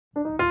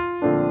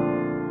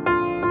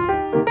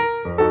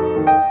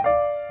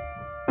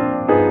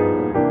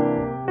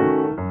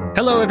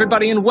Hello,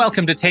 everybody, and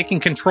welcome to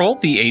Taking Control,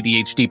 the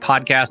ADHD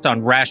podcast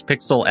on Rash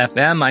Pixel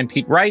FM. I'm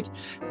Pete Wright,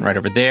 and right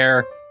over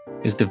there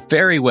is the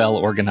very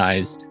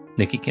well-organized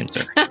Nikki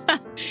Kinzer.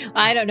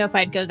 I don't know if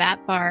I'd go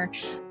that far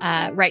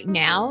right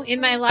now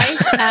in my life,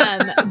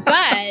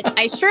 but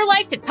I sure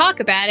like to talk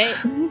about it.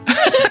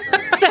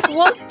 So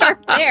we'll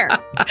start there.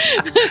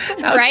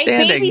 Right?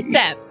 Baby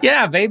steps.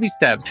 Yeah, baby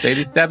steps.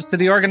 Baby steps to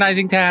the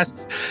organizing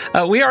tasks.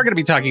 We are going to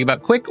be talking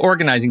about quick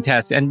organizing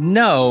tasks. And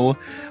no,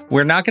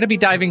 we're not going to be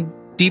diving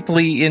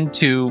deeply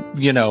into,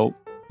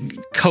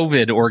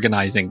 COVID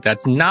organizing.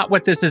 That's not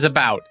what this is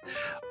about.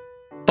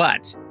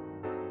 But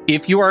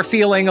if you are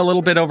feeling a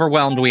little bit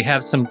overwhelmed, we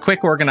have some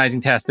quick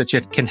organizing tasks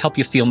that can help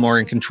you feel more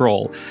in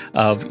control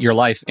of your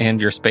life and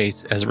your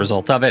space as a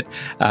result of it.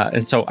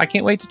 And so I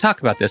can't wait to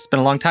talk about this. It's been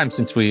a long time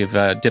since we've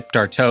dipped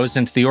our toes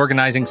into the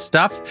organizing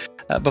stuff.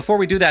 Before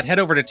we do that, head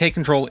over to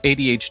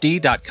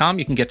takecontroladhd.com.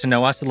 You can get to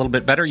know us a little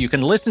bit better. You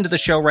can listen to the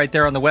show right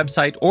there on the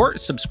website or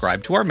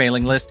subscribe to our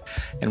mailing list,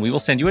 and we will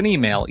send you an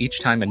email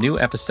each time a new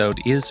episode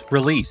is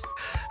released.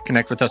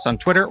 Connect with us on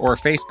Twitter or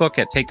Facebook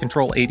at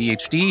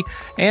takecontroladhd.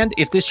 And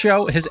if this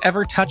show has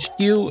ever touched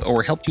you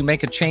or helped you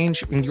make a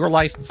change in your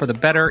life for the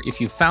better,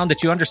 if you found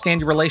that you understand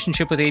your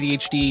relationship with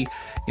ADHD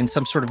in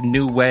some sort of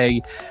new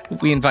way,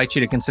 we invite you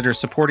to consider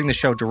supporting the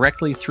show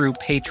directly through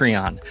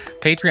Patreon.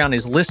 Patreon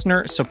is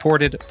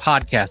listener-supported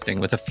podcasting.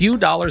 With a few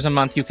dollars a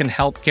month, you can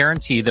help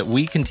guarantee that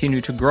we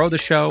continue to grow the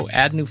show,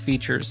 add new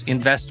features,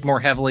 invest more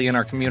heavily in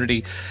our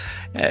community.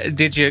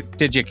 Did you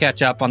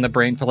catch up on the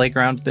Brain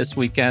Playground this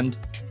weekend,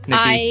 Nikki?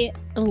 I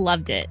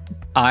loved it.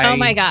 Oh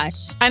my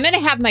gosh. I'm going to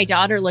have my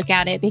daughter look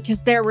at it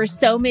because there were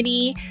so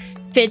many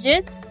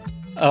fidgets.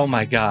 Oh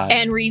my God.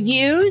 And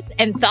reviews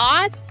and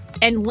thoughts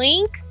and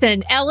links.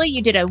 And Ellie,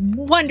 you did a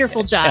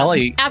wonderful job.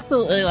 Ellie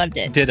absolutely loved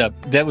it.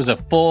 That was a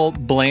full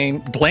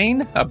brain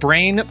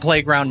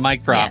playground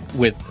mic drop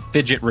with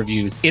fidget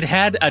reviews. It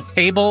had a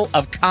table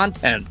of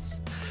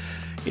contents.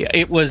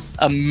 It was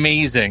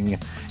amazing.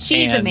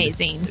 She's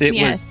amazing. It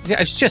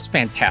was just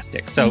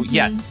fantastic. So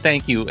yes,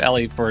 thank you,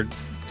 Ellie, for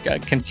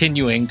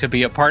continuing to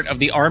be a part of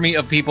the army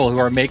of people who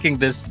are making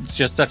this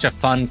just such a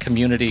fun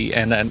community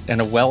and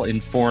a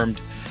well-informed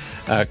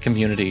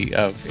community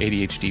of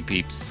ADHD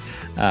peeps.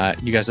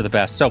 You guys are the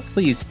best. So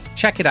please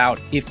check it out.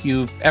 If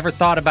you've ever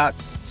thought about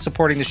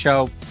supporting the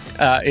show,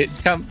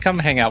 come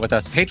hang out with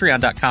us.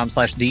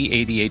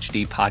 Patreon.com/the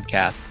ADHD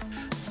podcast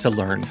to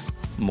learn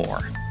more.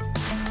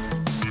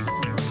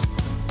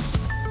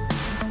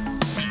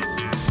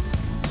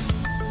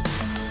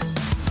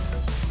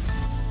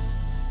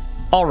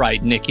 All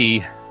right,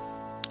 Nikki.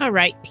 All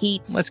right,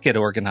 Pete. Let's get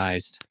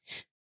organized.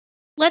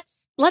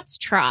 Let's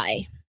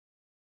try.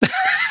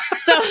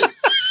 So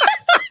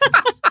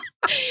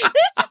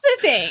this is the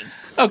thing.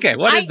 Okay,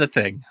 what is the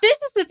thing?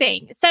 This is the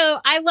thing.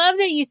 So I love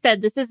that you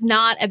said this is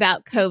not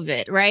about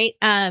COVID, right?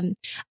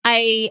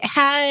 I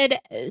had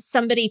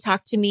somebody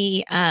talk to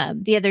me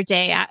the other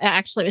day,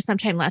 actually it was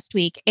sometime last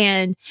week,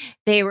 and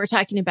they were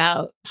talking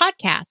about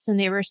podcasts, and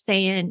they were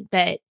saying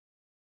that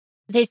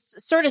they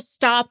sort of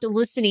stopped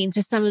listening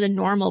to some of the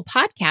normal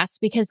podcasts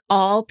because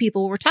all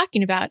people were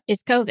talking about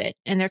is COVID,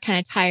 and they're kind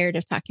of tired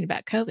of talking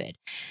about COVID.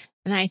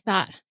 And I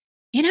thought,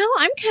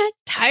 I'm kind of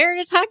tired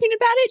of talking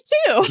about it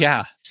too.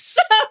 Yeah. So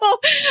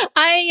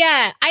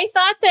I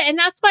thought that, and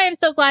that's why I'm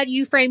so glad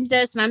you framed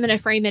this, and I'm going to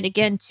frame it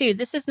again too.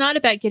 This is not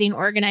about getting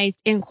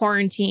organized in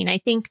quarantine. I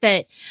think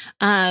that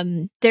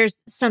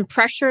there's some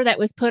pressure that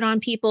was put on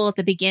people at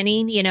the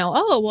beginning,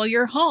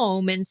 you're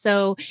home. And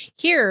so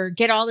here,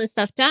 get all this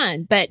stuff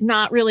done, but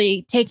not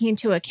really taking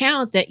into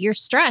account that you're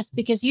stressed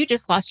because you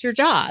just lost your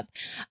job.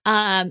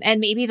 And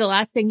maybe the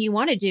last thing you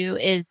want to do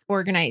is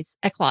organize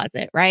a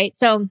closet, right?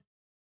 So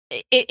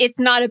it's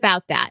not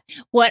about that.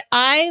 What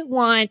I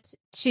want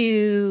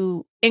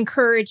to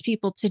encourage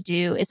people to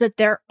do is that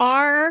there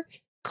are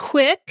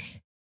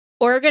quick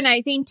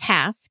organizing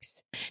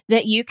tasks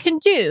that you can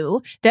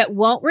do that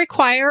won't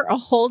require a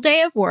whole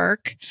day of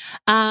work,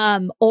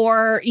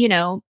 or,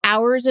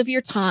 hours of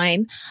your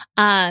time,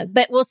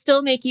 but will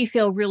still make you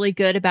feel really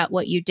good about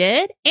what you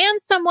did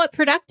and somewhat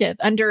productive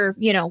under,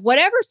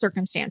 whatever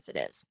circumstance it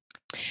is.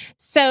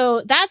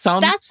 So that's where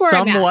I'm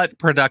at. Somewhat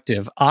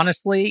productive.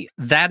 Honestly,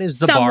 that is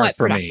the bar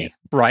for me,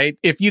 right?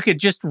 If you could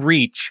just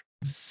reach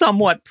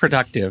somewhat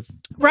productive,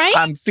 right?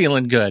 I'm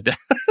feeling good.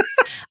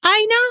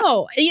 I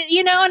know,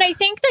 and I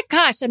think that,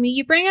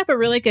 you bring up a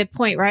really good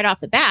point right off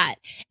the bat.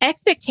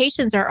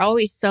 Expectations are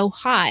always so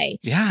high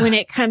when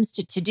it comes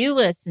to to-do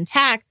lists and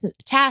tasks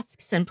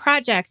and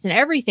projects and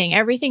everything.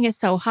 Everything is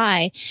so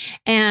high.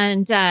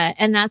 And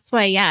that's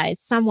why,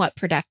 it's somewhat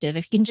productive.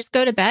 If you can just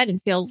go to bed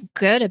and feel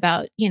good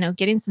about,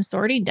 getting some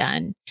sorting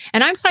done.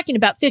 And I'm talking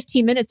about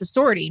 15 minutes of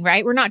sorting,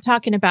 right? We're not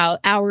talking about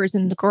hours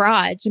in the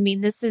garage.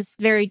 This is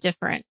very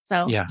different.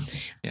 So yeah.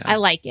 I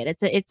like it.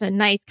 It's a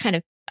nice kind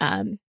of,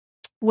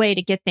 way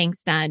to get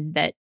things done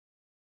that,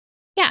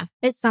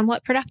 it's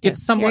somewhat productive.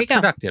 It's somewhat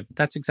productive.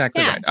 That's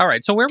exactly right. All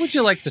right. So where would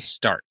you like to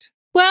start?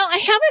 Well, I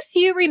have a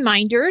few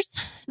reminders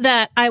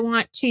that I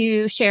want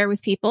to share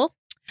with people.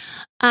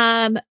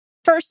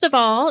 First of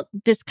all,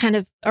 this kind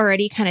of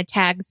already kind of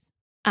tags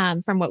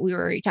from what we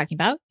were already talking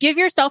about. Give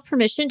yourself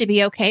permission to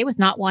be okay with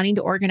not wanting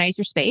to organize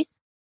your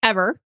space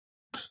ever.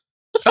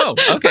 Oh,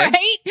 okay.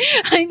 Right?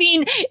 I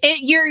mean,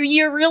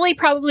 you're really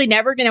probably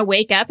never going to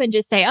wake up and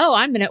just say, "Oh,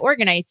 I'm going to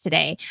organize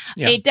today."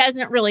 Yeah. It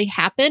doesn't really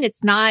happen.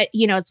 It's not,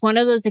 it's one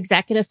of those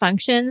executive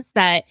functions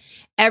that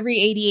every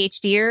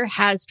ADHDer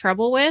has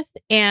trouble with,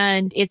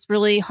 and it's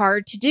really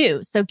hard to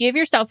do. So give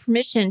yourself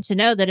permission to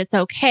know that it's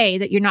okay,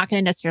 that you're not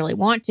going to necessarily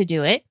want to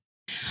do it.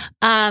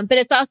 But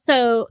it's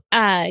also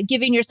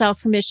giving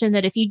yourself permission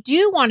that if you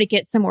do want to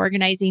get some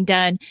organizing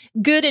done,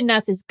 good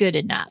enough is good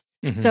enough.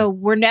 Mm-hmm. So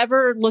we're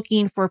never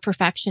looking for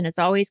perfection. It's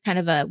always kind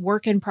of a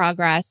work in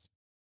progress.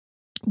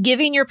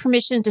 Giving your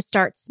permission to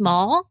start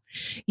small.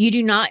 You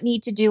do not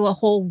need to do a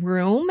whole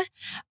room.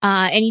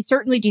 And you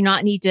certainly do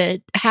not need to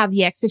have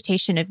the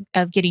expectation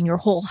of getting your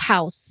whole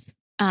house,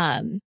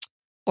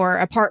 or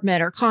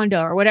apartment or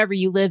condo or whatever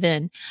you live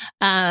in,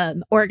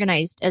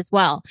 organized as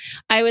well.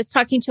 I was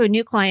talking to a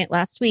new client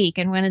last week,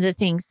 and one of the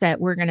things that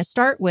we're going to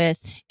start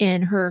with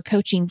in her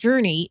coaching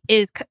journey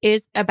is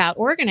about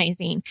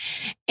organizing.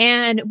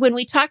 And when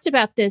we talked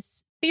about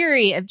this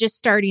theory of just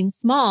starting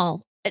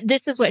small,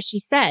 this is what she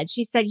said.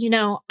 She said,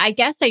 I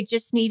guess I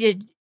just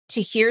needed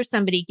to hear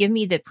somebody give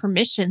me the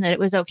permission that it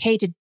was okay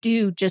to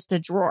do just a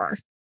drawer.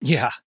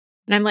 Yeah.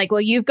 And I'm like,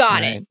 well, you've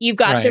got it. You've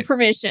got the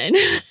permission.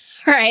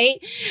 Right?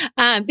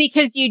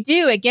 Because you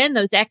do, again,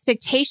 those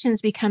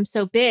expectations become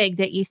so big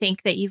that you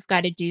think that you've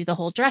got to do the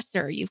whole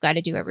dresser. You've got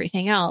to do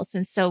everything else.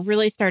 And so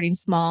really starting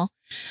small.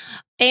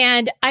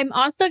 And I'm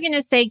also going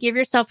to say, give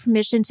yourself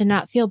permission to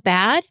not feel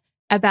bad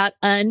about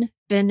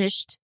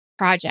unfinished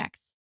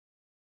projects.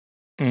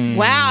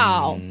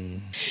 Wow.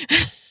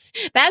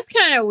 That's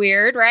kind of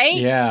weird, right?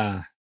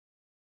 Yeah.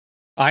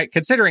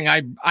 Considering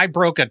I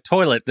broke a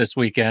toilet this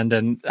weekend,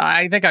 and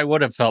I think I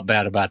would have felt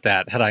bad about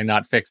that had I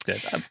not fixed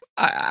it.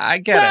 I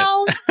get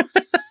it.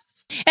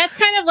 That's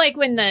kind of like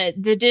when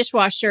the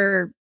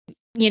dishwasher,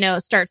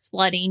 starts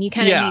flooding. You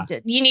kind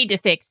of need to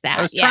fix that.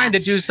 I was trying to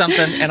do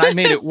something, and I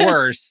made it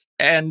worse,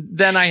 and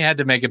then I had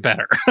to make it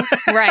better.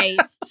 Right.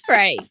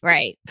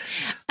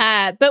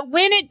 But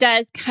when it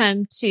does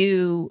come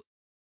to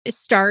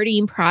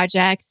starting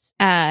projects,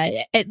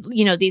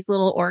 these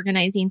little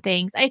organizing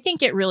things, I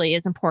think it really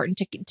is important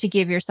to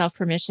give yourself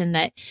permission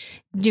that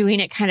doing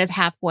it kind of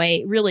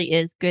halfway really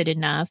is good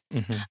enough.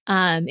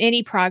 Mm-hmm.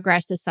 Any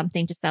progress is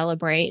something to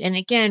celebrate. And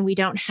again, we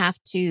don't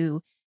have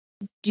to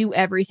do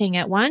everything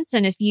at once.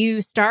 And if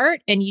you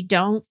start and you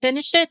don't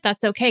finish it,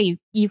 that's okay.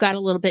 You got a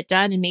little bit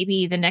done, and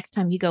maybe the next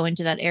time you go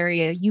into that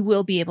area, you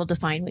will be able to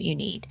find what you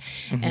need.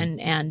 Mm-hmm.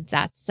 And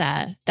that's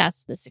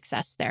the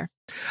success there.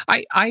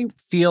 I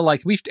feel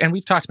like we've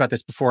talked about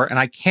this before, and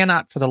I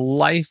cannot for the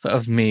life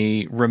of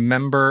me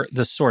remember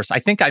the source. I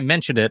think I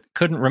mentioned it,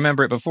 couldn't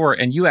remember it before,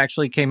 and you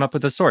actually came up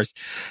with the source.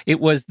 It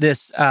was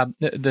this,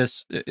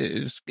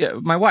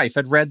 my wife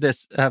had read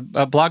this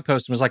blog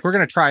post and was like, we're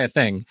going to try a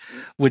thing,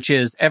 which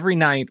is every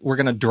night we're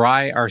going to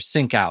dry our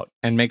sink out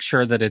and make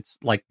sure that it's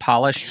like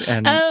polished.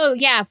 And oh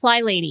yeah, Fly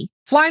Lady.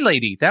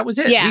 That was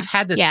it. Yeah, we've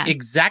had this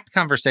exact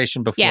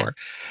conversation before. Yeah.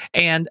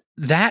 And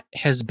that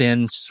has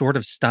been sort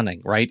of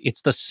stunning, right?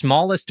 It's the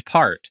smallest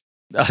part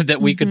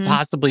that we could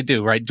possibly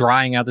do, right?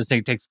 Drying out the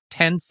sink takes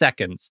 10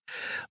 seconds.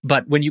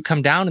 But when you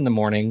come down in the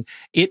morning,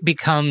 it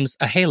becomes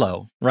a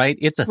halo, right?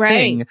 It's a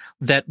thing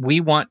that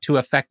we want to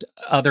affect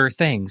other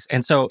things.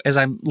 And so as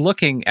I'm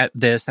looking at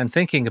this and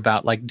thinking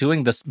about like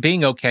doing this,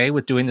 being okay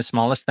with doing the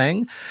smallest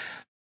thing,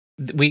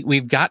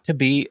 we've got to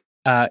be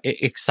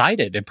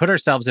excited and put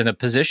ourselves in a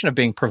position of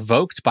being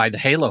provoked by the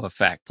halo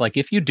effect. Like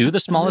if you do the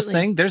smallest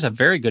thing, there's a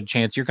very good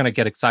chance you're going to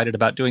get excited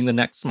about doing the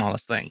next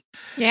smallest thing.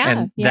 Yeah.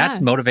 And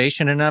that's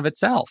motivation in and of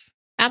itself.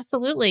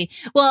 Absolutely.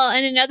 Well,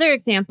 and another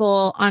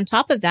example on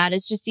top of that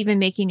is just even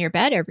making your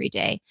bed every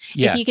day.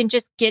 Yes. If you can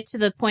just get to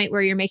the point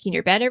where you're making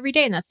your bed every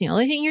day and that's the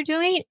only thing you're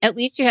doing, at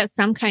least you have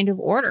some kind of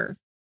order,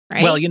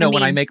 right? Well,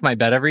 when I make my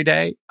bed every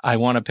day, I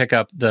want to pick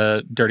up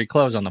the dirty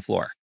clothes on the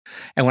floor.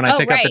 And when I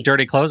pick up the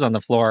dirty clothes on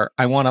the floor,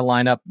 I want to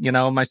line up,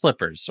 my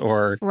slippers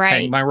or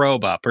hang my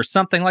robe up or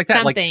something like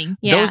that.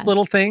 Those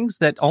little things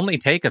that only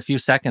take a few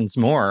seconds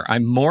more,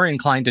 I'm more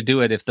inclined to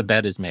do it if the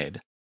bed is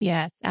made.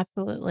 Yes,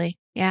 absolutely.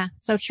 Yeah,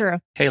 so true.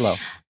 Halo.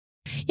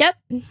 Yep.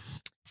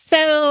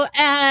 So,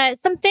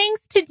 some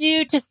things to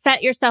do to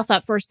set yourself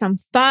up for some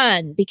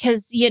fun,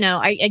 because,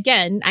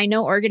 I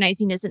know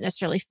organizing isn't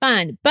necessarily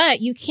fun,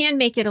 but you can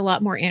make it a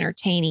lot more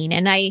entertaining.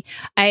 And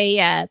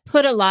I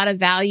put a lot of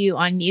value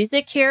on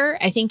music here.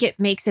 I think it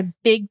makes a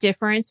big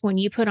difference when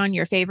you put on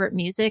your favorite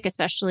music,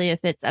 especially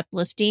if it's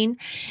uplifting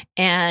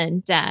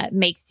and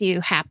makes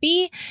you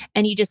happy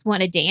and you just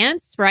want to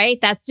dance, right?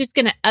 That's just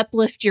going to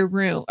uplift your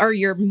room or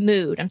your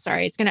mood. I'm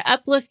sorry. It's going to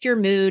uplift your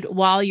mood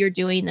while you're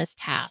doing this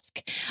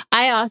task.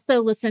 I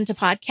also listen to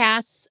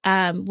podcasts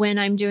when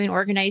I'm doing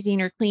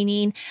organizing or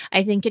cleaning.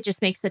 I think it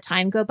just makes the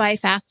time go by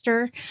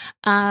faster.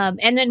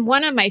 And then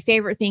one of my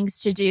favorite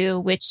things to do,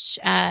 which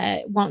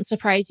won't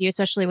surprise you,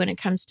 especially when it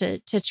comes to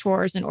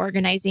chores and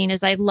organizing,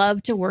 is I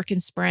love to work in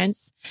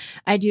sprints.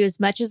 I do as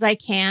much as I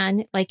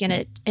can, like in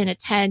a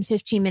 10,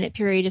 15-minute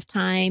period of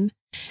time.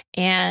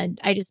 And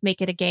I just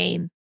make it a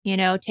game.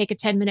 Take a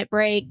 10-minute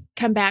break,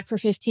 come back for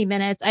 15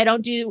 minutes. I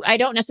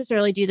don't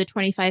necessarily do the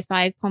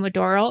 25-5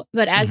 Pomodoro,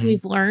 but as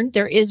we've learned,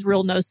 there is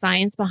real no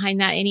science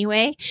behind that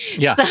anyway.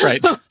 Yeah, so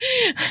right.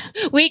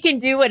 We can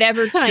do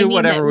whatever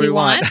timing that we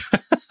want.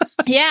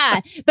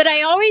 Yeah. But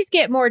I always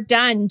get more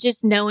done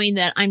just knowing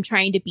that I'm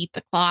trying to beat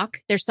the clock.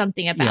 There's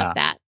something about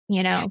that.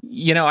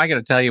 I got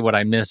to tell you what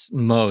I miss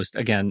most.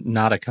 Again,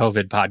 not a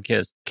COVID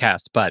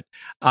podcast, but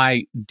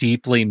I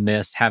deeply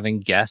miss having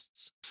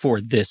guests for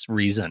this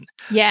reason.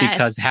 Yes.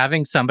 Because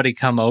having somebody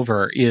come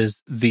over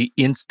is the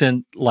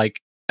instant,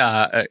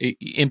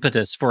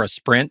 impetus for a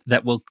sprint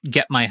that will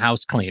get my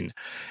house clean.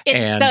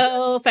 It's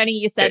so funny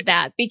you said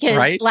that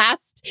because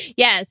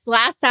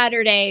last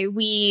Saturday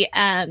we,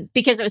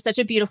 because it was such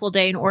a beautiful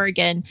day in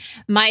Oregon,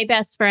 my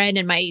best friend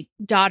and my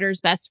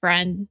daughter's best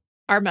friend,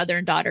 our mother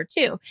and daughter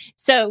too.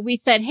 So we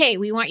said, hey,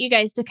 we want you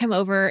guys to come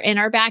over in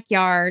our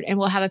backyard and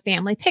we'll have a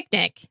family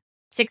picnic.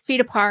 6 feet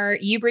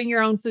apart. You bring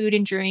your own food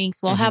and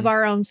drinks. We'll have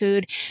our own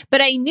food.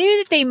 But I knew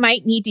that they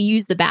might need to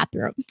use the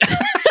bathroom.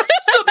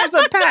 So there's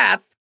a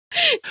path.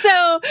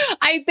 So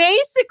I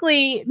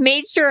basically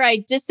made sure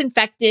I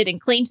disinfected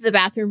and cleaned the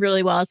bathroom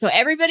really well. So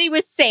everybody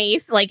was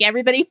safe. Like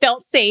everybody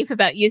felt safe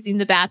about using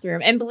the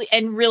bathroom. And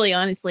really,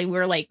 honestly,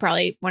 we're like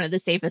probably one of the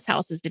safest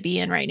houses to be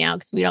in right now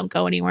because we don't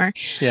go anywhere.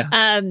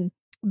 Yeah.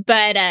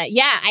 But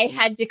I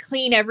had to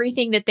clean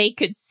everything that they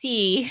could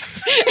see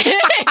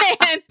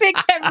and pick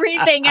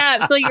everything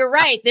up. So you're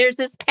right. There's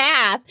this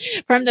path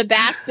from the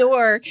back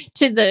door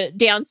to the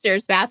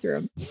downstairs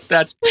bathroom.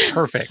 That's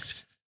perfect.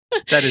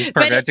 That is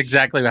perfect. That's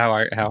exactly how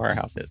our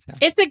house is. Yeah.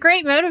 It's a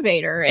great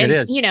motivator. And,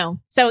 it is.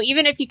 So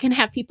even if you can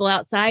have people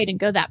outside and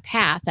go that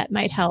path, that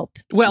might help.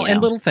 Well,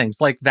 and little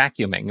things like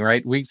vacuuming,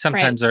 right? We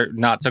sometimes are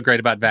not so great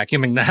about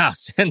vacuuming the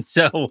house. And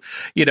so,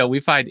 we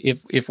find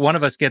if one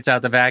of us gets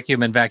out the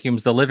vacuum and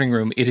vacuums the living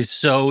room, it is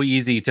so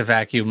easy to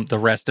vacuum the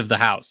rest of the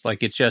house.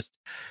 Like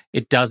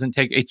it doesn't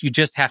take it. You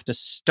just have to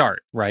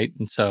start, right?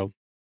 And so.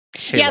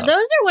 Yeah, those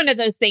are one of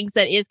those things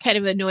that is kind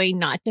of annoying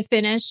not to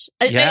finish.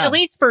 At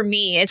least for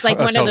me, it's like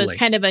one of those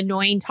kind of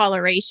annoying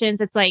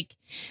tolerations. It's like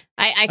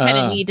I kind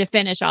of need to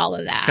finish all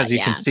of that because you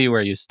can see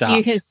where you stop.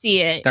 You can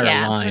see it. There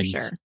are lines. For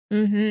sure.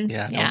 Mm-hmm.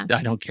 Yeah,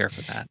 I don't care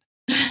for that.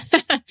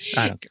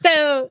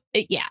 So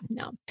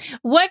no.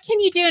 What can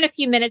you do in a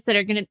few minutes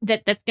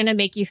that's gonna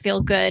make you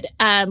feel good?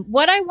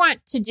 What I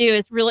want to do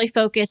is really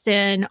focus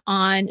in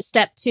on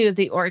step 2 of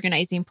the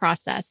organizing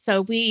process.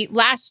 So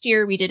last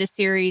year we did a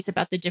series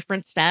about the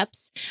different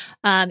steps.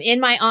 In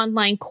my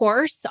online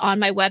course on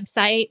my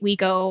website, we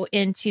go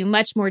into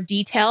much more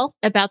detail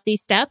about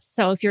these steps.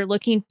 So if you're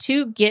looking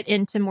to get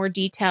into more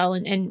detail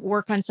and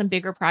work on some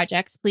bigger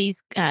projects,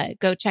 please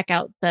go check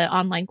out the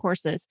online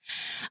courses.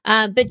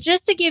 But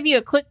just to give you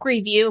a quick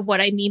review of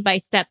what I mean by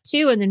step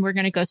 2, and then we're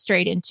going to go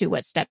straight into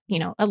what step,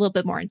 a little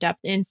bit more in depth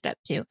in step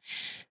 2.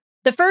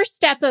 The first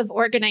step of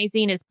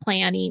organizing is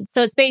planning.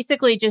 So it's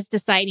basically just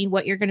deciding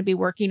what you're going to be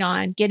working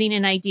on, getting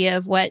an idea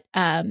of what,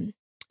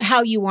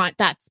 how you want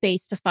that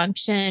space to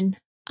function,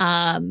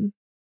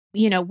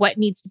 what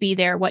needs to be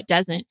there, what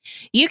doesn't.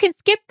 You can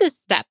skip this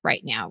step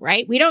right now,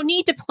 right? We don't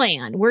need to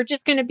plan. We're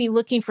just going to be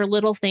looking for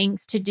little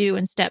things to do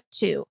in step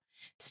 2.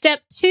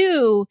 Step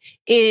 2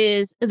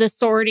 is the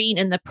sorting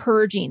and the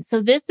purging.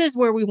 So this is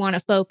where we want to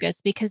focus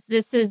because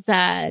this is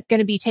going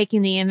to be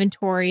taking the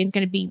inventory and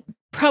going to be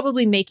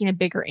probably making a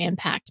bigger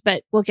impact,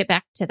 but we'll get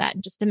back to that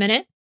in just a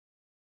minute.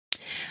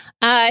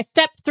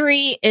 Step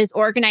 3 is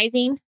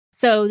organizing.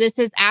 So this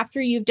is after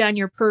you've done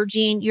your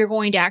purging, you're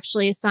going to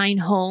actually assign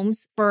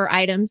homes for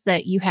items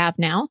that you have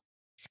now.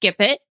 Skip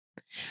it.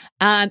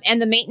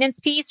 And the maintenance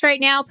piece right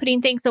now, putting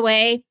things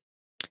away.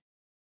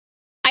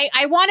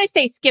 I want to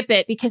say skip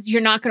it because you're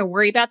not going to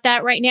worry about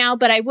that right now,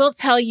 but I will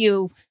tell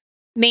you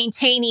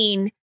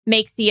maintaining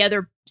makes the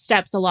other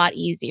steps a lot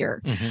easier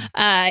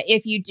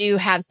if you do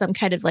have some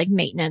kind of like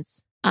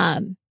maintenance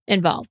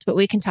involved, but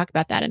we can talk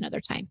about that another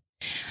time.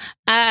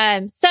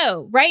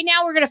 So right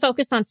now we're going to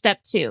focus on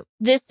step 2.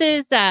 This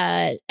is,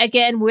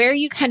 again, where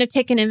you kind of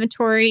take an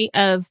inventory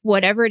of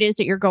whatever it is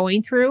that you're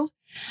going through.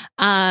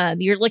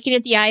 You're looking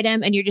at the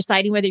item and you're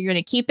deciding whether you're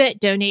going to keep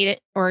it, donate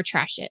it, or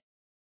trash it.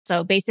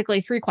 So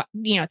basically 3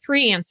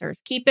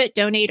 answers: keep it,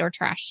 donate, or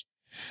trash.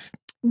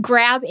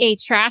 Grab a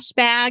trash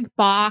bag,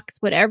 box,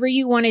 whatever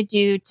you want to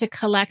do to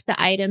collect the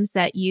items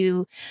that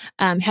you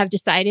have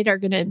decided are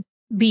going to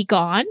be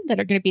gone, that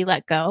are going to be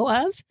let go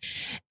of.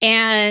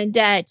 And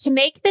to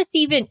make this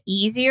even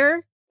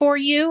easier for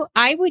you,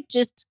 I would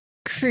just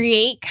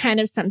create kind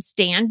of some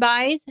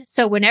standbys.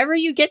 So whenever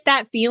you get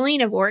that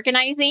feeling of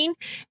organizing,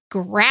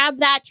 grab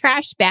that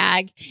trash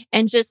bag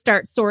and just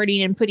start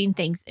sorting and putting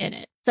things in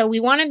it. So we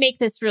want to make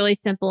this really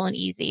simple and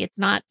easy. It's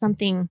not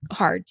something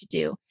hard to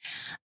do.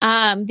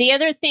 The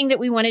other thing that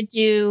we want to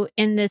do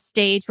in this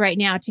stage right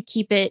now to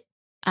keep it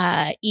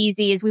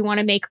easy is we want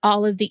to make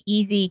all of the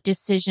easy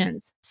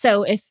decisions.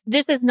 So if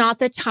this is not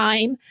the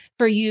time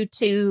for you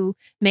to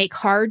make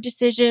hard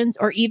decisions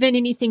or even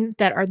anything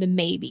that are the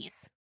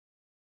maybes.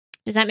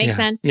 Does that make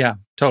sense? Yeah,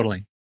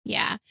 totally.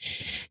 Yeah.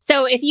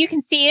 So if you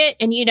can see it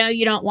and you know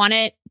you don't want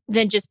it,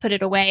 then just put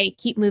it away.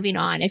 Keep moving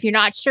on. If you're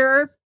not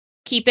sure,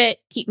 keep it.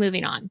 Keep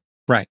moving on.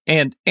 Right.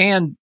 And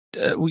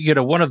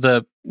one of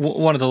the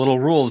little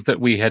rules that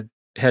we had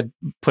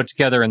put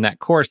together in that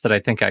course that I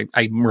think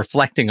I'm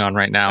reflecting on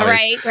right now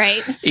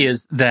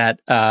is that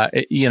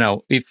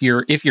if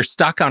you're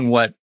stuck on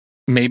what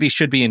maybe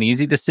should be an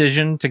easy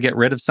decision to get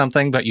rid of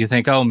something, but you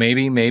think, oh,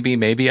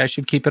 maybe I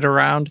should keep it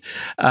around,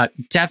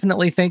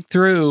 definitely think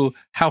through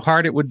how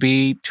hard it would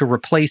be to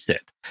replace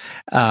it.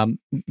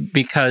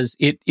 Because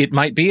it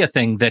might be a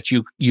thing that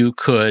you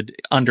could,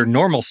 under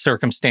normal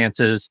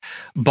circumstances,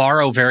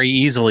 borrow very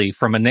easily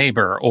from a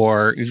neighbor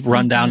or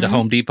run down to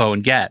Home Depot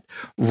and get.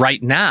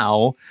 Right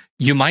now,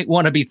 you might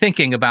want to be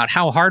thinking about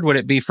how hard would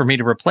it be for me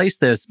to replace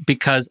this,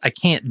 because I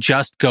can't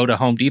just go to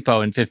Home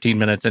Depot in 15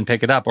 minutes and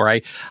pick it up, or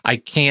I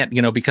can't,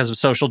 because of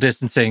social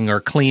distancing or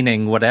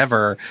cleaning,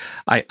 whatever,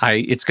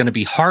 it's going to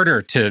be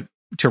harder to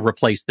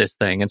replace this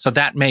thing. And so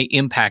that may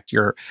impact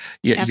your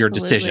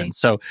decision.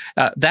 So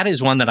that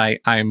is one that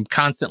I'm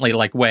constantly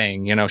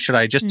weighing, should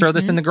I just throw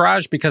this in the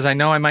garage because I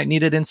know I might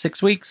need it in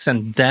 6 weeks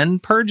and then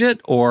purge it,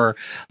 or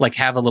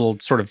have a little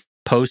sort of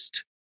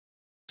post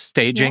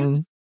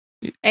staging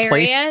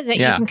area that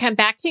you can come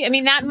back to. I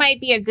mean, that might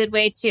be a good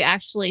way to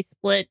actually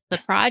split the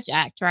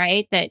project,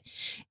 right? That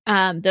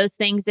those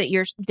things that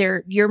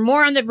you're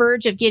more on the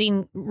verge of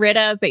getting rid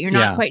of, but you're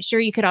not quite sure,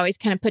 you could always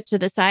kind of put to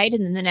the side,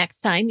 and then the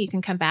next time you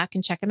can come back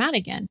and check them out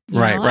again.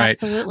 Right.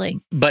 Absolutely.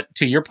 But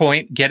to your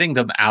point, getting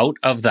them out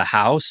of the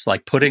house,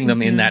 putting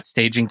them in that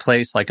staging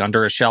place,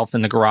 under a shelf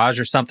in the garage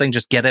or something,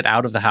 just get it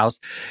out of the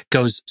house,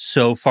 goes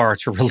so far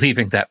to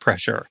relieving that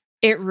pressure.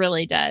 It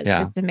really does.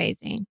 Yeah. It's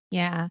amazing.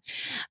 Yeah.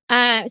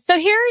 So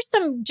here are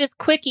some just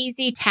quick,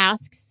 easy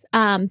tasks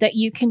that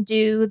you can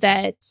do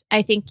that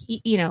I think,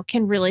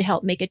 can really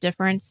help make a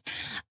difference.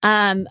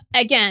 Again,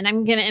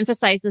 I'm going to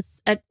emphasize this.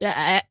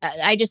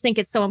 I just think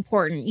it's so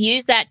important.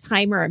 Use that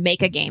timer and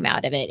make a game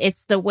out of it.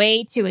 It's the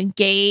way to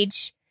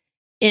engage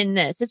in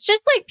this. It's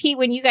just like, Pete,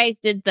 when you guys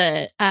did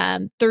the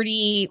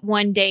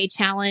 31-day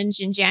challenge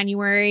in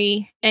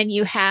January, and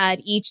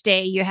each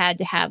day you had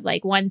to have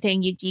one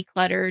thing you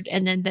decluttered,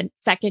 and then the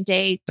second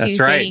day, two That's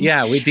right. things,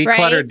 yeah, we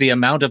decluttered the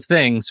amount of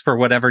things for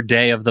whatever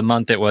day of the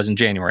month it was in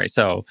January.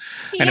 So,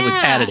 and it was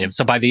additive.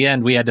 So by the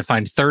end, we had to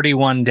find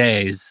 31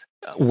 days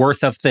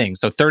worth of things.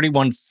 So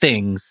 31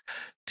 things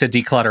to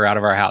declutter out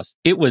of our house.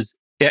 It was,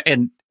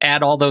 and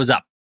add all those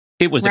up.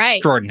 It was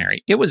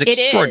extraordinary. It was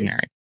extraordinary.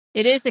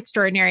 It is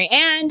extraordinary.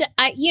 And,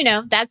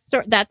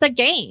 that's a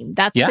game.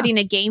 That's putting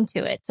a game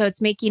to it. So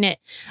it's making it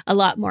a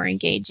lot more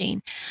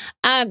engaging.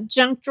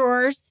 Junk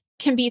drawers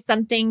can be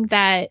something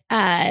that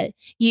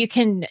you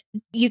can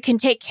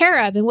take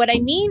care of. And what I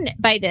mean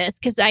by this,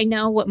 because I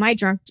know what my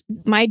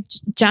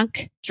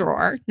junk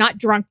drawer, not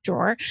drunk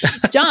drawer,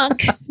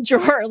 junk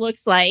drawer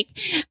looks like.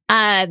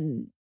 I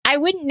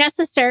wouldn't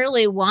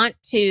necessarily want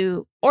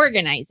to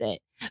organize it,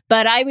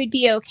 but I would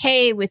be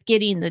okay with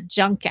getting the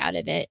junk out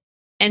of it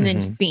and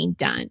then just being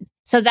done.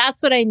 So that's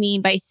what I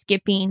mean by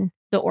skipping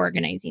the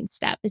organizing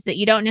step, is that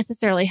you don't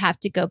necessarily have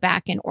to go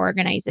back and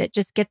organize it.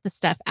 Just get the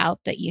stuff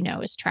out that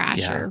is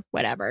trash or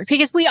whatever.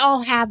 Because we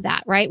all have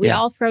that, right? We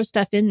all throw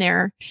stuff in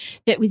there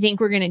that we think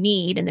we're going to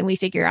need, and then we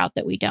figure out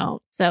that we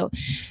don't. So,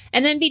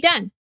 and then be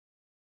done.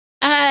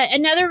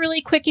 Another really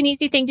quick and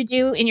easy thing to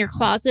do in your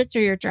closets or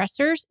your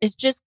dressers is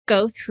just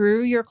go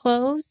through your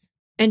clothes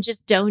and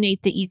just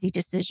donate the easy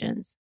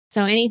decisions.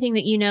 So anything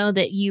that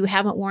that you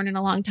haven't worn in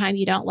a long time,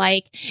 you don't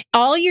like,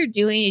 all you're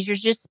doing is you're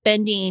just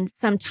spending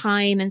some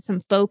time and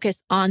some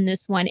focus on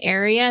this one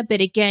area.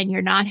 But again,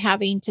 you're not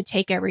having to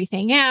take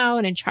everything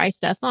out and try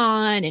stuff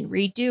on and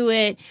redo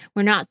it.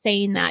 We're not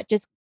saying that.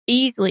 Just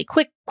easily,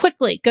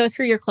 quickly go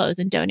through your clothes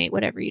and donate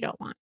whatever you don't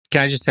want.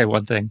 Can I just say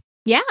one thing?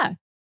 Yeah.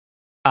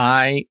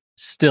 I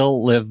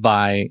still live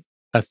by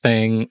a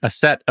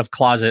set of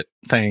closet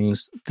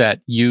things that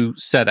you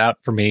set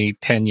out for me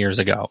 10 years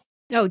ago.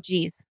 Oh,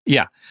 geez.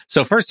 Yeah.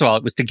 So first of all,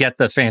 it was to get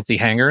the fancy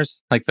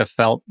hangers,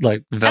 the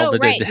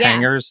velveted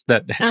hangers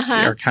that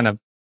are kind of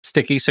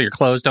sticky so your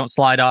clothes don't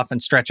slide off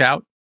and stretch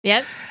out.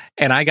 Yep.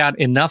 And I got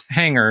enough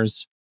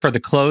hangers for the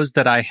clothes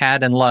that I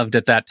had and loved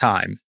at that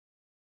time.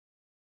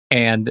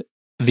 And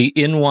the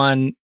in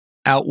one,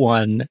 out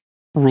one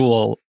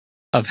rule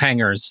of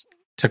hangers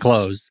to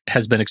clothes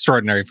has been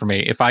extraordinary for me.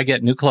 If I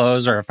get new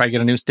clothes, or if I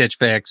get a new Stitch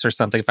Fix or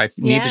something, if I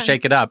need to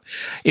shake it up,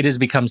 it has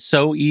become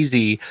so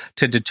easy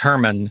to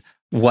determine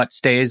what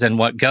stays and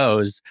what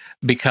goes,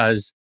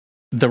 because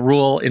the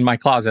rule in my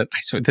closet,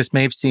 this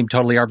may seem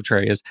totally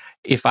arbitrary, is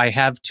if I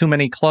have too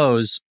many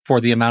clothes for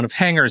the amount of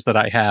hangers that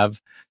I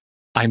have,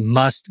 I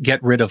must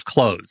get rid of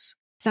clothes.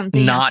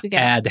 Something not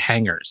add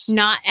hangers.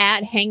 Not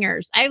add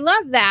hangers. I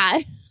love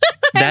that.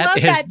 I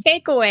love that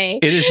takeaway.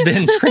 It has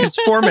been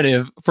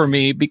transformative for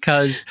me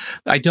because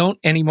I don't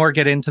anymore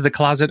get into the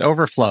closet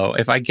overflow.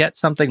 If I get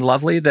something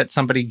lovely that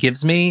somebody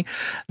gives me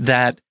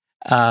that,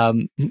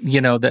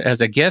 that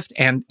as a gift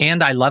and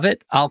I love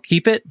it, I'll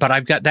keep it,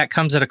 but that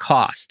comes at a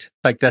cost.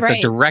 Like that's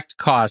a direct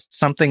cost.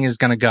 Something is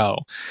going to go.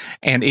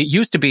 And it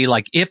used to be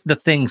like, if the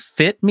thing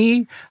fit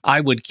me,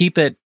 I would keep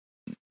it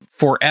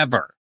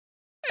forever.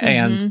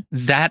 And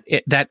that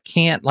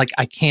can't,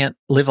 I can't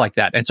live like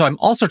that. And so I'm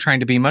also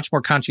trying to be much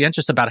more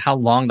conscientious about how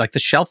long, the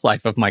shelf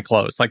life of my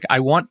clothes. I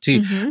want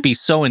to be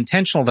so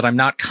intentional that I'm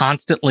not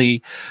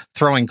constantly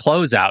throwing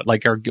clothes out,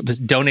 or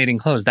donating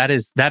clothes. That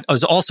is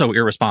also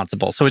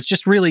irresponsible. So it's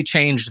just really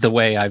changed the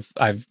way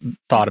I've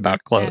thought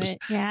about clothes.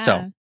 Yeah.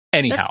 So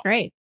anyhow, that's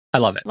great. I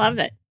love it. Love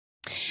it.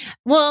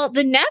 Well,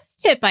 the next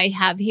tip I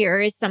have here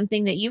is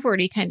something that you've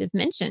already kind of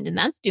mentioned, and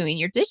that's doing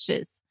your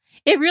dishes.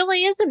 It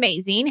really is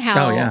amazing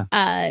how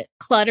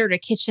cluttered a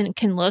kitchen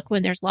can look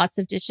when there's lots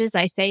of dishes.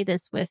 I say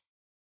this with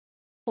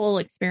full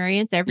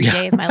experience every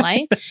day of my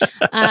life.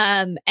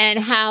 And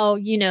how,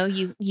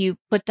 you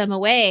put them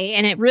away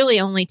and it really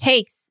only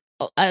takes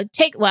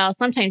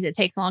sometimes it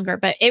takes longer,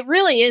 but it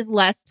really is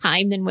less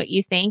time than what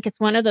you think. It's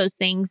one of those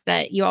things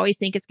that you always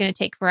think it's going to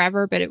take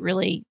forever, but it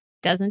really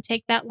doesn't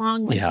take that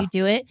long once you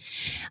do it.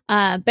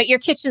 But your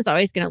kitchen's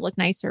always going to look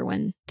nicer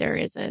when there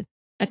is a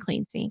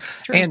clean sink.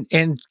 It's true.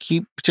 And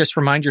just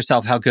remind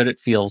yourself how good it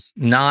feels,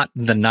 not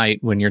the night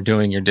when you're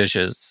doing your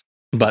dishes,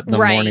 but the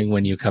morning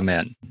when you come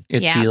in.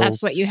 It feels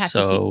that's what you have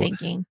to keep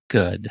thinking.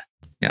 Good.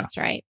 Yeah. That's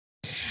right.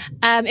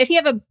 If you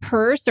have a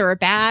purse or a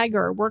bag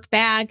or a work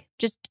bag,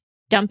 just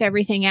dump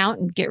everything out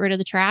and get rid of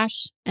the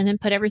trash and then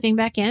put everything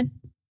back in.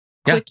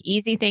 Quick,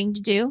 easy thing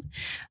to do.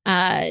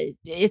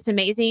 It's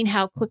amazing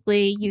how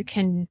quickly you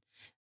can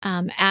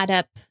add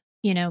up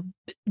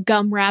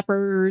gum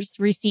wrappers,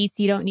 receipts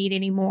you don't need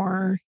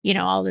anymore,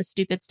 all this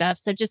stupid stuff.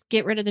 So just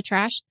get rid of the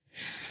trash.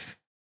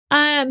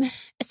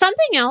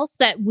 Something else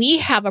that we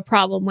have a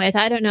problem with,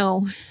 I don't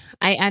know.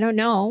 I don't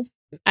know.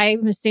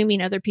 I'm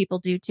assuming other people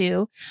do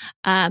too.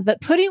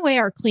 But putting away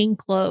our clean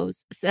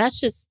clothes,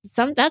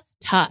 so that's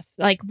tough.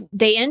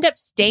 They end up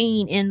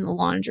staying in the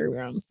laundry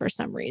room for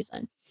some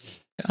reason.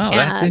 Oh,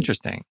 that's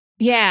interesting.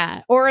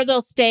 Yeah. Or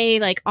they'll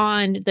stay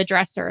on the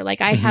dresser.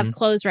 I have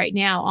clothes right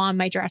now on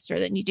my dresser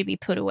that need to be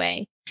put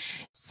away.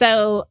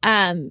 So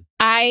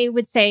I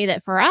would say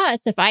that for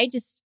us, if I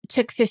just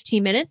took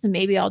 15 minutes, and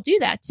maybe I'll do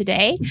that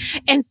today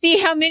and see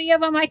how many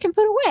of them I can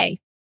put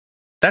away.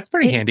 That's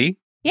pretty handy.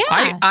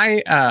 Yeah.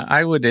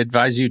 I would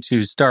advise you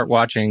to start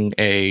watching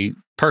a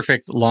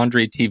perfect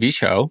laundry TV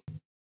show.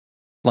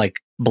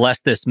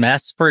 Bless This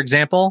Mess, for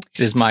example,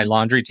 is my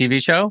laundry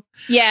TV show.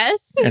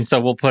 Yes. And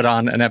so we'll put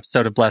on an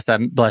episode of Bless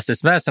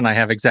This Mess, and I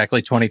have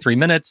exactly 23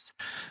 minutes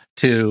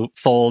to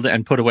fold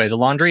and put away the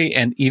laundry.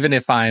 And even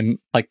if I'm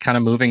kind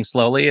of moving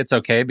slowly, it's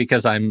okay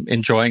because I'm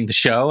enjoying the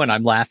show and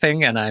I'm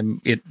laughing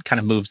and it kind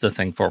of moves the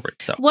thing forward.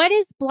 So what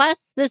is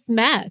Bless This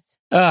Mess?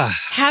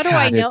 How do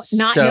I know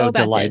not know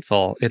about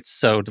delightful. This? It's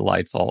so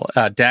delightful.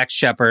 Dax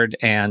Shepard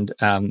and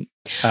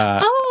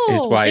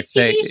his wife.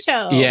 The TV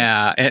show.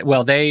 Yeah.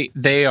 Well,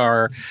 they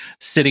are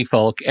city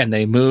folk and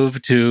they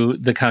move to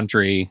the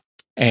country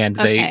and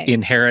they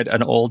inherit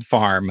an old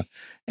farm.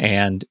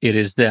 And it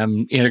is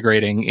them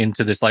integrating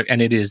into this life.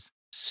 And it is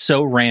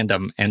so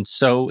random and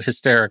so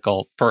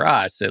hysterical for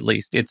us, at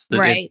least. It's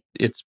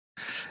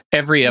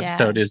every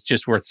episode is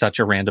just worth such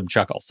a random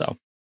chuckle. So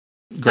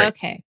great.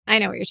 Okay. I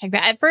know what you're talking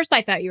about. At first,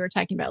 I thought you were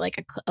talking about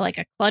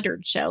a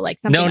cluttered show,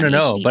 something on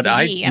HGTV. But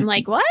I'm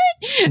like, what?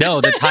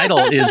 No, the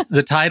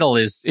title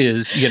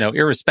is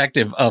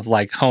irrespective of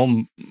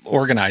home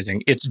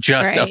organizing. It's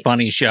just a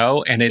funny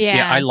show. And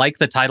I like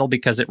the title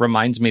because it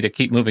reminds me to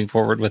keep moving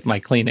forward with my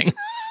cleaning.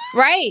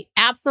 Right.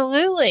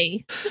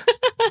 Absolutely.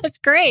 That's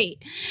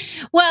great.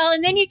 Well,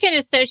 and then you can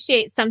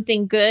associate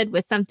something good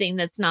with something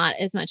that's not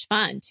as much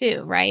fun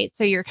too, right?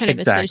 So you're kind of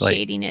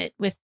associating it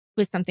with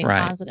something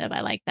positive.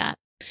 I like that.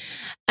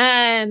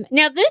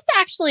 Now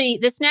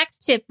this next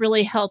tip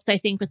really helps, I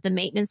think, with the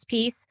maintenance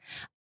piece.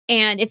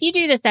 And if you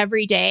do this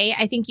every day,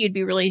 I think you'd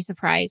be really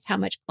surprised how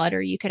much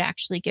clutter you could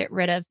actually get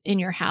rid of in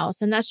your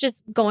house. And that's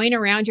just going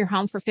around your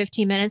home for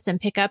 15 minutes and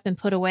pick up and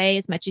put away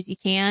as much as you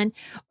can,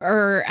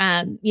 or,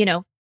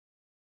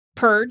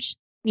 purge,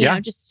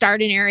 just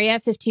start an area,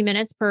 15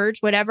 minutes,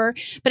 purge, whatever.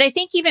 But I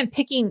think even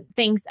picking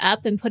things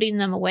up and putting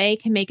them away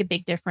can make a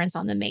big difference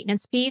on the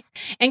maintenance piece,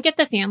 and get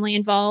the family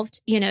involved.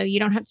 You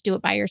don't have to do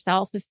it by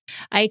yourself. If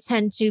I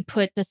tend to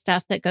put the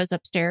stuff that goes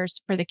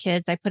upstairs for the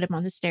kids, I put them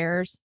on the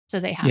stairs. So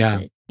they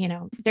have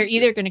to, they're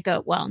either going to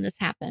go, well, and this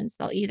happens,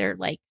 they'll either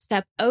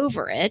step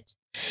over it.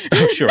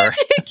 Oh, sure.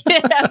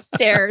 Get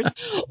upstairs.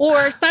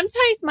 Or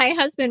sometimes my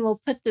husband will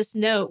put this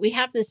note. We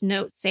have this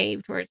note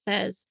saved where it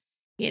says,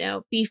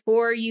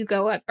 before you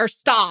go up, or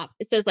stop.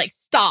 It says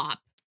stop.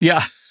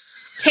 Yeah.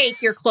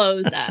 take your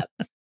clothes up.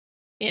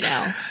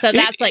 So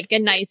that's like a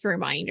nice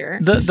reminder.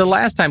 The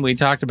last time we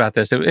talked about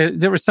this,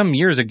 there was some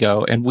years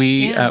ago, and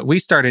we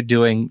started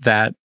doing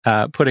that,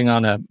 putting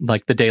on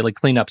the daily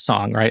cleanup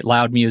song, right?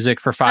 Loud music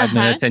for 5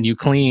 minutes, and you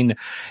clean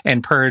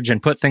and purge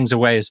and put things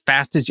away as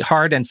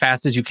hard and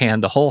fast as you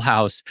can, the whole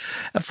house,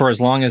 for as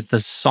long as the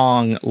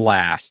song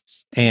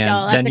lasts,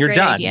 and then you're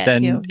done.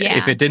 Then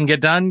if it didn't get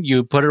done,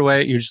 you put it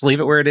away. You just leave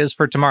it where it is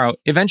for tomorrow.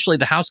 Eventually,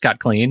 the house got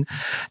clean,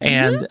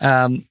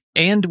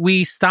 and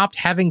we stopped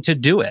having to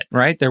do it,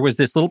 right? There was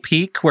this little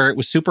peak where it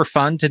was super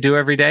fun to do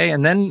every day.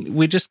 And then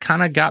we just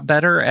kind of got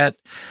better at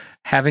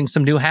having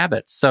some new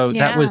habits. So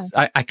that was,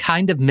 I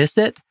kind of miss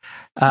it.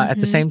 At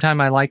the same time,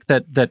 I like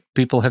that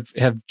people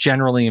have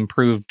generally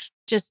improved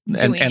just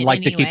and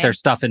like to keep their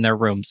stuff in their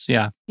rooms.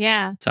 Yeah.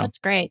 Yeah. So. That's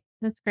great.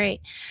 That's great.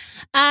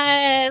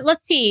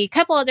 Let's see. A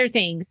couple other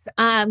things.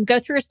 Go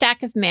through a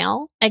stack of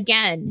mail.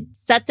 Again,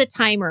 set the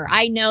timer.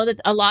 I know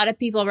that a lot of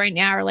people right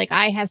now are like,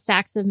 I have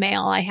stacks of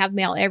mail. I have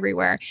mail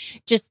everywhere.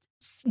 Just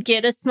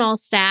get a small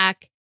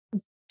stack,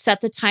 set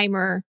the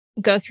timer,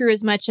 go through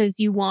as much as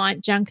you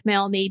want. Junk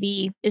mail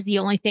maybe is the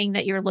only thing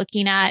that you're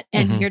looking at,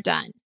 and you're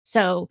done.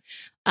 So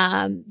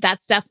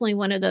that's definitely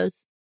one of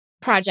those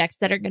projects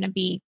that are going to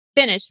be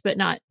finished, but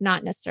not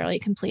necessarily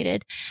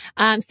completed.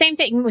 Same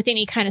thing with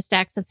any kind of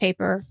stacks of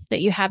paper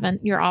that you have in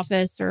your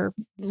office or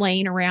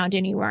laying around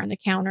anywhere on the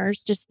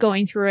counters, just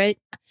going through it.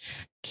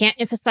 Can't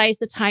emphasize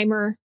the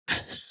timer.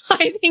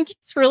 I think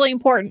it's really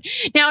important.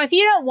 Now, if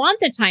you don't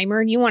want the timer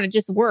and you want to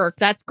just work,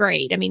 that's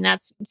great. I mean,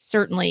 that's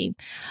certainly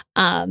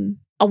a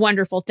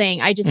wonderful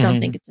thing. I just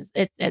don't think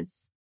it's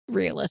as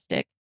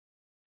realistic.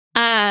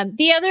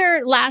 The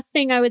other last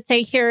thing I would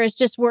say here is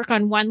just work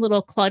on one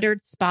little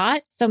cluttered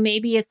spot. So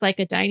maybe it's like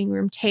a dining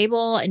room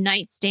table, a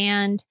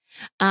nightstand,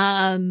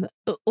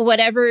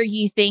 whatever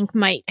you think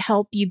might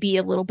help you be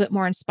a little bit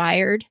more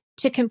inspired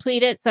to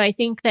complete it. So I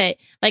think that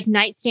like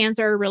nightstands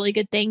are a really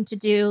good thing to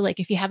do. Like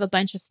if you have a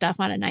bunch of stuff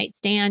on a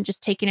nightstand,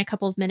 just taking a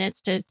couple of minutes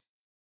to,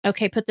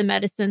 put the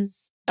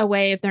medicines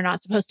away if they're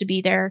not supposed to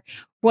be there,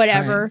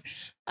 whatever,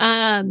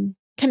 can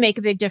make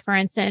a big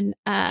difference. And,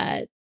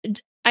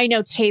 I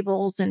know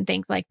tables and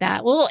things like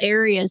that, little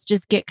areas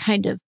just get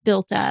kind of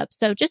built up.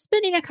 So just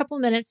spending a couple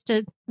minutes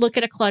to look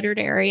at a cluttered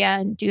area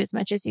and do as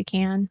much as you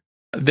can.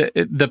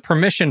 The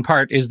permission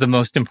part is the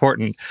most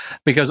important,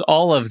 because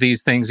all of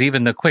these things,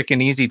 even the quick and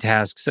easy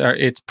tasks,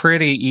 it's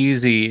pretty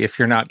easy if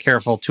you're not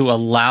careful to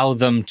allow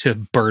them to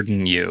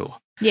burden you.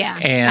 Yeah,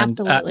 and,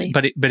 absolutely.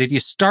 But if you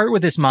start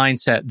with this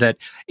mindset that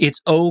it's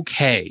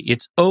okay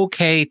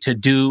to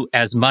do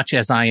as much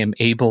as I am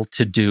able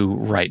to do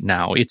right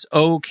now. It's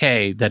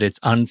okay that it's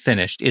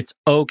unfinished. It's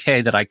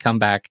okay that I come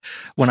back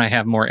when I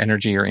have more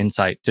energy or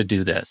insight to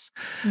do this.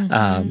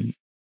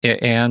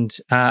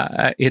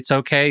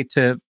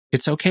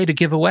 It's okay to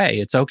give away.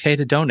 It's okay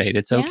to donate.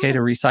 It's okay to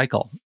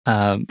recycle.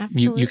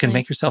 You can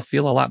make yourself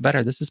feel a lot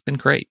better. This has been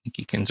great,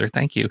 Nikki Kinzer.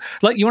 Thank you.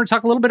 You want to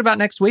talk a little bit about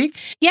next week?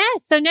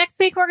 Yes. So next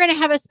week, we're going to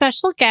have a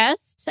special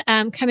guest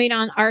coming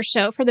on our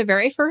show for the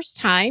very first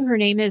time. Her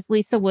name is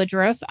Lisa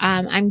Woodruff.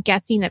 I'm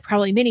guessing that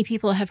probably many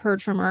people have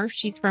heard from her.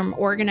 She's from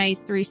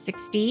Organize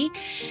 360,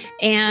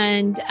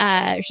 and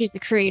she's the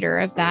creator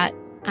of that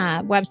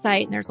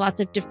website. And there's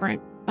lots of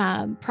different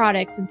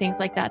products and things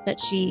like that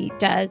she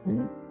does,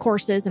 and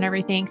courses and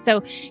everything.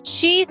 So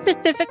she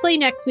specifically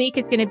next week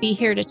is going to be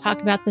here to talk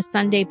about the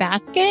Sunday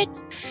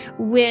basket,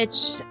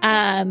 which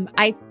from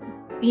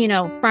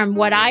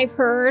what I've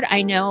heard,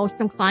 I know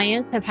some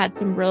clients have had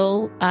some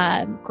real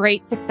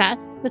great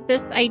success with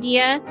this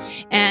idea,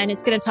 and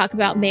it's going to talk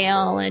about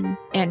mail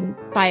and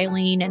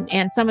filing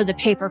and some of the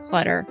paper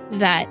clutter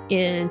that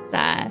is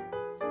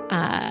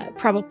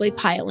probably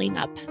piling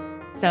up.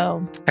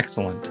 So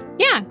excellent.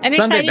 Yeah, I'm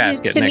Sunday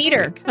excited to meet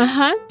her.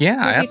 Yeah,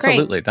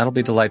 absolutely. That'll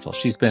be delightful.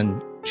 She's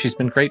been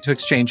great to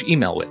exchange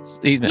email with.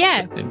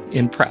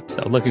 In prep.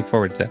 So looking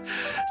forward to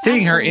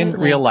seeing her in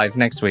real life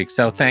next week.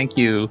 So thank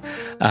you,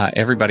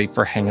 everybody,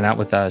 for hanging out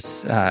with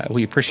us.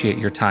 We appreciate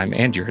your time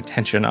and your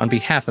attention. On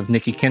behalf of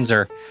Nikki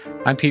Kinzer,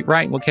 I'm Pete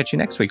Wright. We'll catch you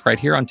next week right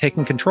here on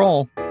Taking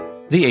Control,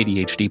 the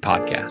ADHD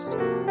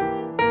podcast.